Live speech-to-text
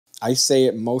I say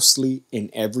it mostly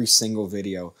in every single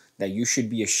video that you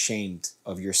should be ashamed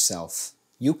of yourself.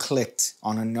 You clicked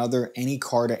on another any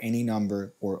card at any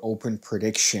number or open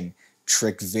prediction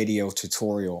trick video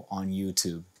tutorial on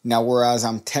YouTube. Now, whereas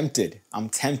I'm tempted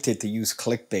to use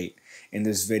clickbait in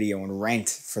this video and rant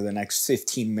for the next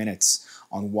 15 minutes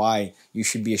on why you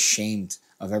should be ashamed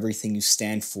of everything you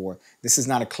stand for. This is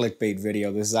not a clickbait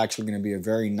video. This is actually going to be a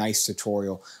very nice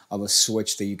tutorial of a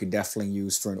switch that you could definitely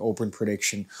use for an open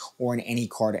prediction or an any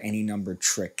card at any number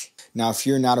trick. Now, if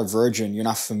you're not a virgin, you're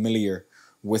not familiar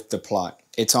with the plot.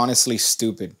 It's honestly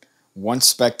stupid. One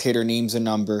spectator names a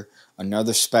number,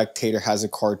 another spectator has a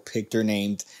card picked or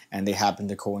named, and they happen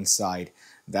to coincide.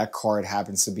 That card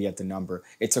happens to be at the number.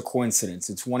 It's a coincidence.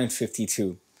 It's 1 in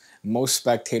 52. Most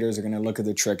spectators are going to look at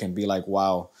the trick and be like,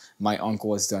 wow, my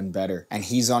uncle has done better. And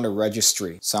he's on the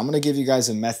registry. So I'm going to give you guys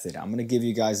a method. I'm going to give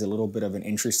you guys a little bit of an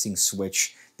interesting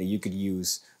switch that you could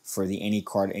use for the any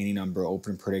card, any number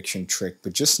open prediction trick.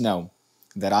 But just know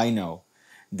that I know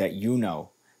that you know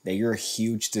that you're a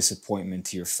huge disappointment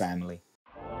to your family.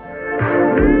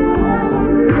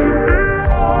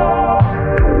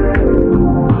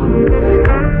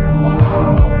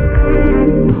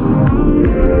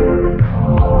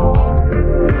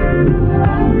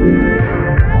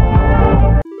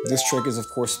 This trick is of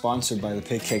course sponsored by the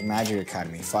Pigcake Magic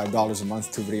Academy. $5 a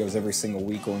month, 2 videos every single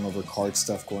week going over card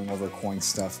stuff, going over coin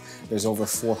stuff. There's over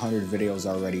 400 videos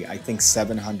already. I think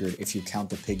 700 if you count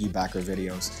the piggybacker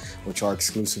videos, which are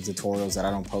exclusive tutorials that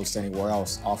I don't post anywhere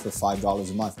else, all for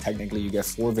 $5 a month. Technically you get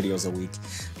 4 videos a week,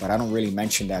 but I don't really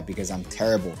mention that because I'm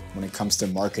terrible when it comes to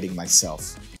marketing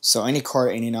myself. So any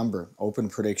card, any number, open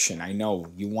prediction. I know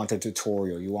you want a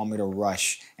tutorial, you want me to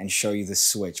rush and show you the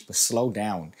switch, but slow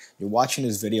down. You're watching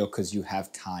this video because you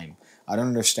have time. I don't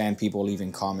understand people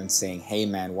leaving comments saying, hey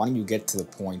man, why don't you get to the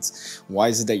points? Why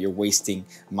is it that you're wasting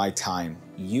my time?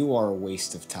 You are a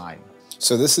waste of time.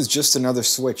 So this is just another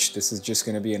switch. This is just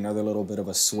going to be another little bit of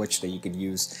a switch that you could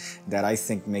use that I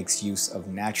think makes use of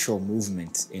natural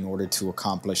movement in order to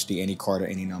accomplish the any card or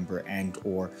any number and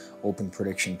or open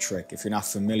prediction trick. If you're not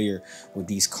familiar with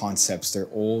these concepts, they're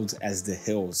old as the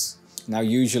hills. Now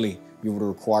usually you would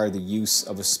require the use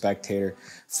of a spectator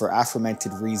for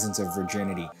aforementioned reasons of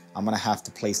virginity. I'm going to have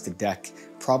to place the deck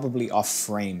probably off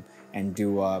frame and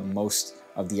do most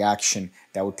of the action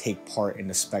that would take part in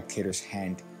the spectator's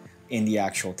hand in the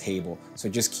actual table. So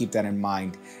just keep that in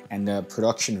mind. And the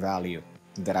production value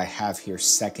that I have here,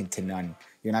 second to none.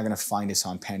 You're not going to find this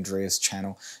on Pandrea's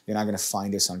channel. You're not going to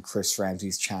find this on Chris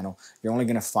Ramsey's channel. You're only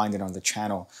going to find it on the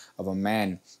channel of a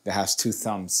man that has 2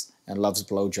 thumbs and loves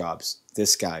blowjobs.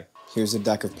 This guy. Here's a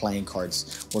deck of playing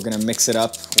cards. We're going to mix it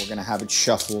up. We're going to have it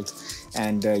shuffled.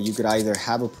 And you could either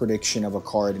have a prediction of a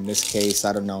card. In this case,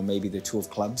 I don't know, maybe the 2 of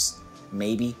clubs.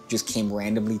 Maybe just came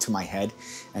randomly to my head,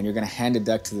 and you're going to hand the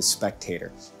deck to the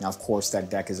spectator. Now, of course, that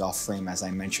deck is off frame, as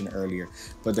I mentioned earlier,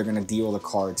 but they're going to deal the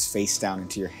cards face down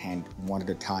into your hand one at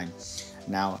a time.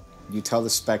 Now, you tell the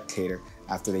spectator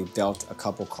after they've dealt a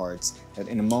couple cards that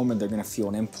in a moment they're going to feel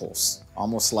an impulse,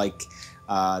 almost like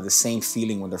the same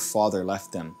feeling when their father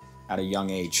left them at a young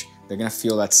age. They're going to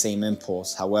feel that same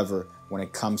impulse. However, when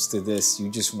it comes to this,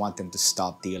 you just want them to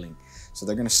stop dealing. So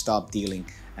they're going to stop dealing,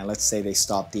 and let's say they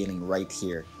stop dealing right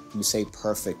here. You say,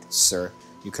 perfect, sir.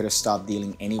 You could have stopped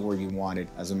dealing anywhere you wanted.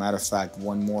 As a matter of fact,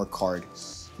 one more card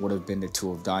would have been the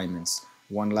 2 of diamonds.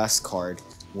 One less card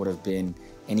would have been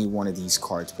any one of these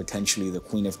cards, potentially the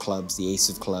Queen of clubs, the Ace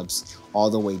of clubs, all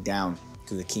the way down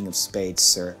to the King of spades,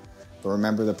 sir. But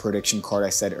remember the prediction card I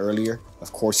said earlier?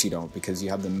 Of course you don't, because you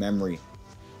have the memory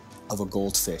of a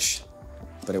goldfish.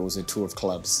 But it was a 2 of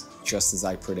clubs, just as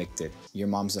I predicted. Your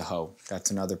mom's a hoe.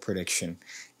 That's another prediction.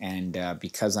 And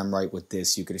because I'm right with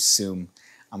this, you could assume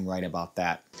I'm right about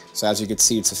that. So as you can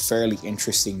see, it's a fairly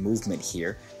interesting movement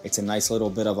here. It's a nice little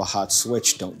bit of a hot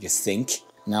switch, don't you think?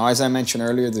 Now, as I mentioned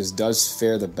earlier, this does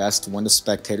fare the best when the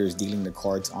spectator is dealing the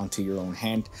cards onto your own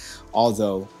hand,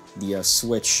 although the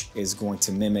switch is going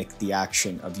to mimic the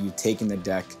action of you taking the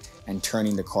deck and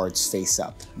turning the cards face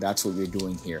up. That's what you're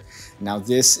doing here. Now,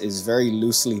 this is very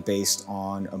loosely based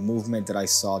on a movement that I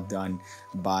saw done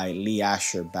by Lee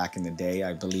Asher back in the day,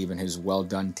 I believe in his Well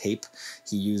Done tape.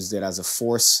 He used it as a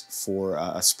force for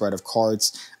a spread of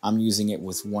cards. I'm using it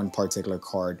with one particular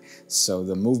card. So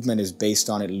the movement is based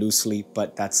on it loosely,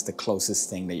 but that's the closest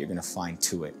thing that you're going to find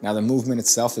to it. Now, the movement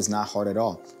itself is not hard at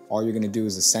all. All you're going to do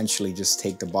is essentially just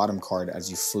take the bottom card as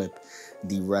you flip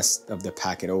the rest of the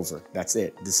packet over. That's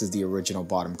it. This is the original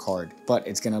bottom card, but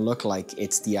it's going to look like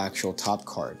it's the actual top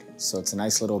card. So it's a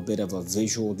nice little bit of a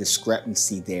visual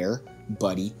discrepancy there,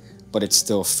 buddy, but it's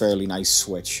still a fairly nice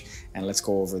switch. and let's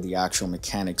go over the actual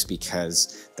mechanics,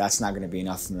 because that's not going to be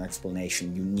enough of an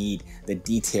explanation. You need the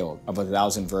detail of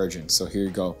 1,000 virgins. So here you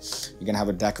go. You're going to have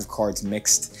a deck of cards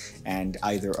mixed and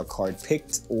either a card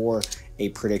picked or a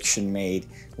prediction made,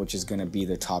 which is going to be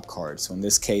the top card. So in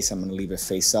this case, I'm going to leave it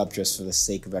face up just for the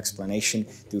sake of explanation.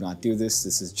 Do not do this.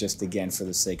 This is just, again, for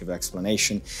the sake of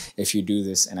explanation. If you do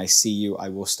this and I see you, I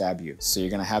will stab you. So you're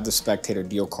going to have the spectator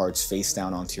deal cards face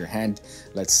down onto your hand.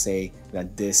 Let's say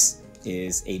that this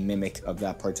is a mimic of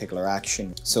that particular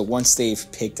action. So once they've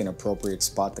picked an appropriate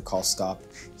spot to call stop,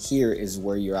 here is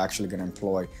where you're actually going to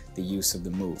employ the use of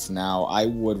the move. Now, I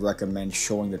would recommend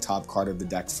showing the top card of the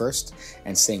deck first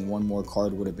and saying one more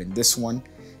card would have been this one,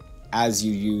 as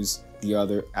you use the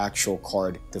other actual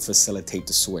card to facilitate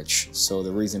the switch. So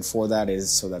the reason for that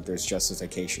is so that there's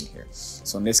justification here.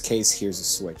 So in this case, here's a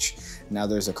switch. Now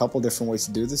there's a couple different ways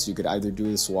to do this. You could either do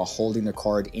this while holding the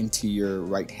card into your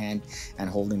right hand and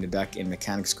holding the deck in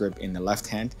mechanics grip in the left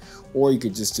hand, or you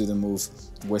could just do the move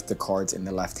with the cards in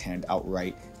the left hand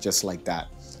outright, just like that.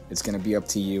 It's going to be up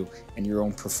to you and your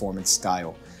own performance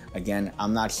style. Again,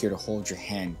 I'm not here to hold your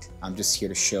hand. I'm just here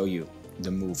to show you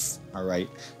the move. All right,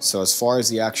 so as far as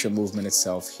the actual movement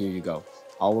itself, here you go.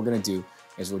 All we're going to do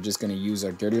is we're just going to use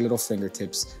our dirty little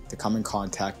fingertips to come in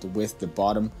contact with the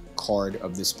bottom card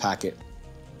of this packet,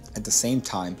 at the same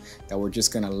time that we're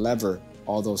just going to lever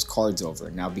all those cards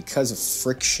over. Now, because of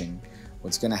friction,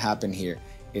 what's going to happen here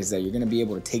is that you're going to be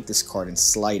able to take this card and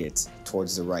slide it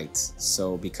towards the right.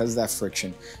 So because of that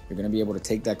friction, you're going to be able to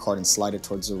take that card and slide it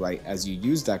towards the right as you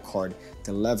use that card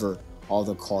to lever all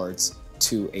the cards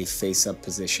to a face-up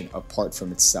position apart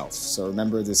from itself. So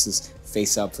remember, this is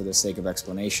face-up for the sake of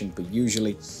explanation, but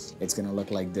usually it's going to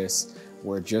look like this,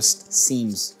 where it just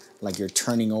seems like you're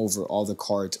turning over all the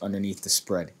cards underneath the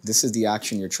spread. This is the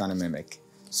action you're trying to mimic.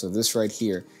 So this right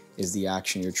here is the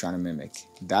action you're trying to mimic.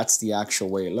 That's the actual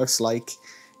way it looks like,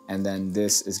 and then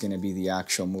this is going to be the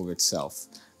actual move itself.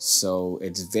 So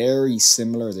it's very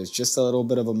similar. There's just a little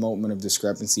bit of a moment of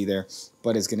discrepancy there,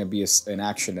 but it's going to be an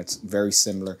action that's very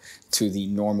similar to the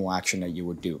normal action that you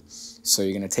would do. So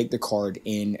you're going to take the card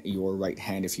in your right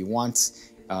hand if you want.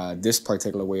 This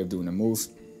particular way of doing a move,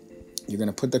 you're going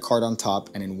to put the card on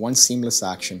top, and in one seamless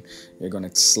action, you're going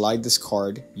to slide this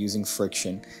card using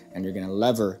friction, and you're going to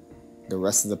lever the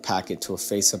rest of the packet to a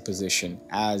face-up position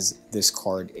as this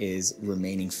card is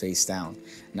remaining face down.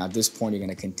 Now at this point, you're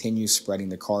going to continue spreading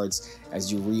the cards as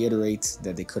you reiterate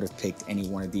that they could have picked any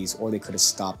one of these, or they could have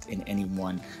stopped in any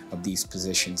one of these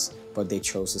positions, but they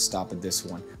chose to stop at this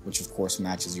one, which of course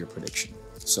matches your prediction.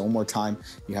 So one more time,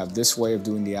 you have this way of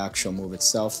doing the actual move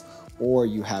itself, or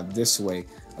you have this way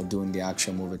of doing the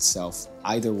actual move itself.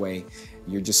 Either way,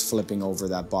 you're just flipping over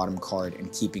that bottom card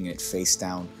and keeping it face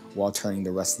down while turning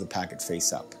the rest of the packet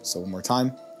face up. So one more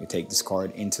time, you take this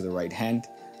card into the right hand.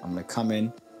 I'm going to come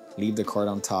in, leave the card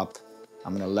on top.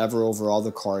 I'm going to lever over all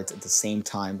the cards at the same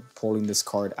time, pulling this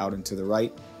card out into the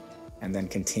right, and then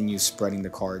continue spreading the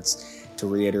cards to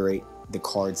reiterate the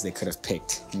cards they could have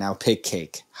picked. Now,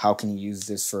 Pigcake. How can you use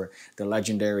this for the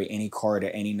legendary any card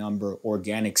at any number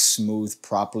organic smooth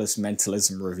propolis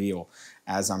mentalism reveal,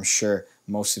 as I'm sure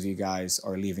most of you guys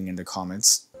are leaving in the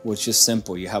comments? Well, it's just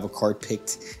simple. You have a card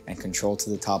picked and controlled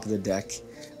to the top of the deck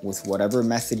with whatever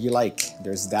method you like.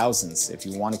 There's thousands. If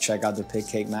you want to check out the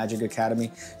Pigcake Magic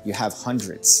Academy, you have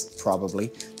hundreds,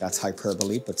 probably. That's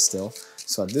hyperbole, but still.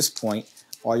 So at this point,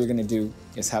 all you're going to do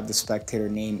is have the spectator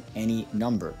name any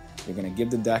number. You're going to give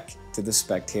the deck to the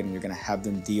spectator, and you're going to have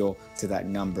them deal to that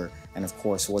number. And of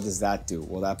course, what does that do?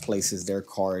 Well, that places their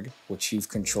card, which you've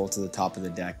controlled to the top of the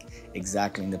deck,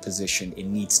 exactly in the position it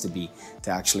needs to be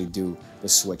to actually do the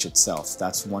switch itself.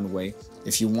 That's one way.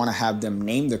 If you want to have them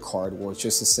name the card, well, it's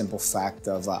just a simple fact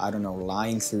of, I don't know,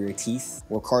 lying through your teeth.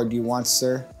 What card do you want,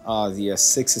 sir? The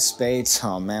Six of Spades.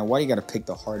 Oh man, why do you got to pick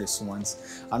the hardest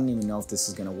ones? I don't even know if this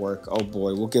is going to work. Oh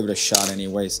boy, we'll give it a shot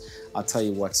anyways. I'll tell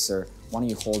you what, sir. Why don't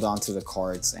you hold on to the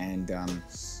cards and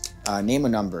name a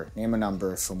number. Name a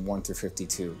number from 1 through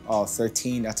 52. Oh,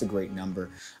 13, that's a great number.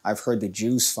 I've heard the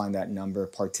Jews find that number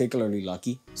particularly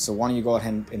lucky. So why don't you go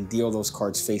ahead and deal those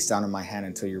cards face down in my hand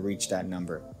until you reach that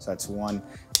number. So that's 1,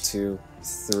 2,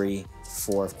 3,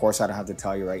 4. Of course, I don't have to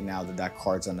tell you right now that that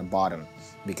card's on the bottom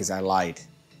because I lied.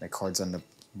 That card's on the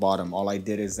bottom. All I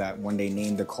did is that when they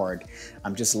named the card,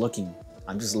 I'm just looking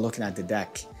at the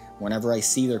deck. Whenever I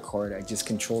see their card, I just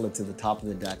control it to the top of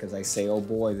the deck as I say, oh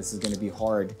boy, this is going to be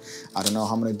hard. I don't know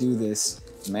how I'm going to do this.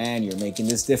 Man, you're making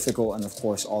this difficult. And of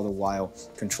course, all the while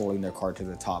controlling their card to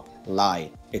the top.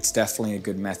 Lie. It's definitely a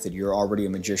good method. You're already a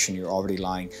magician. You're already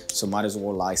lying. So might as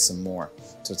well lie some more.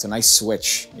 So it's a nice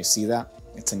switch. You see that?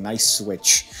 It's a nice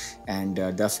switch, and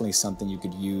definitely something you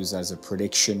could use as a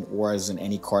prediction or as an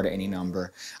any card at any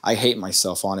number. I hate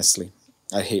myself, honestly.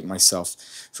 I hate myself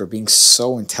for being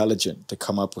so intelligent to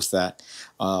come up with that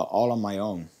all on my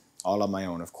own. All on my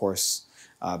own, of course,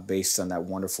 based on that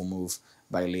wonderful move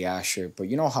by Lee Asher. But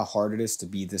you know how hard it is to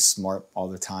be this smart all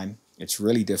the time? It's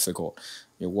really difficult.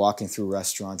 You're walking through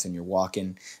restaurants and you're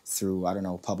walking through, I don't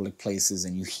know, public places,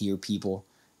 and you hear people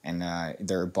and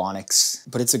their ebonics.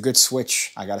 But it's a good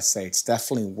switch, I gotta say. It's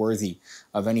definitely worthy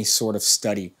of any sort of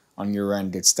study on your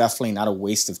end. It's definitely not a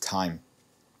waste of time.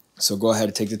 So go ahead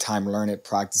and take the time, learn it,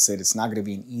 practice it. It's not going to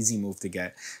be an easy move to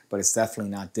get, but it's definitely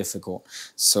not difficult.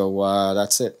 So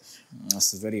that's it.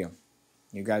 That's the video.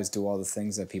 You guys do all the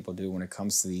things that people do when it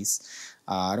comes to these.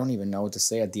 I don't even know what to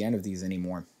say at the end of these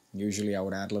anymore. Usually I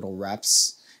would add little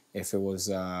raps. If it was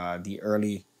the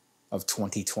early of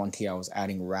 2020, I was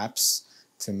adding raps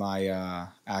to my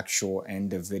actual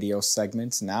end of video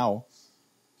segments. Now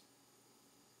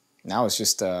it's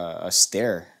just a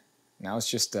stare. Now it's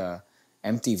just a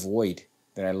empty void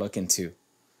that I look into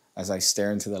as I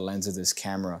stare into the lens of this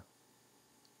camera.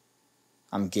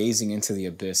 I'm gazing into the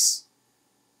abyss,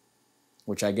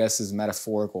 which I guess is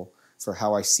metaphorical for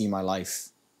how I see my life.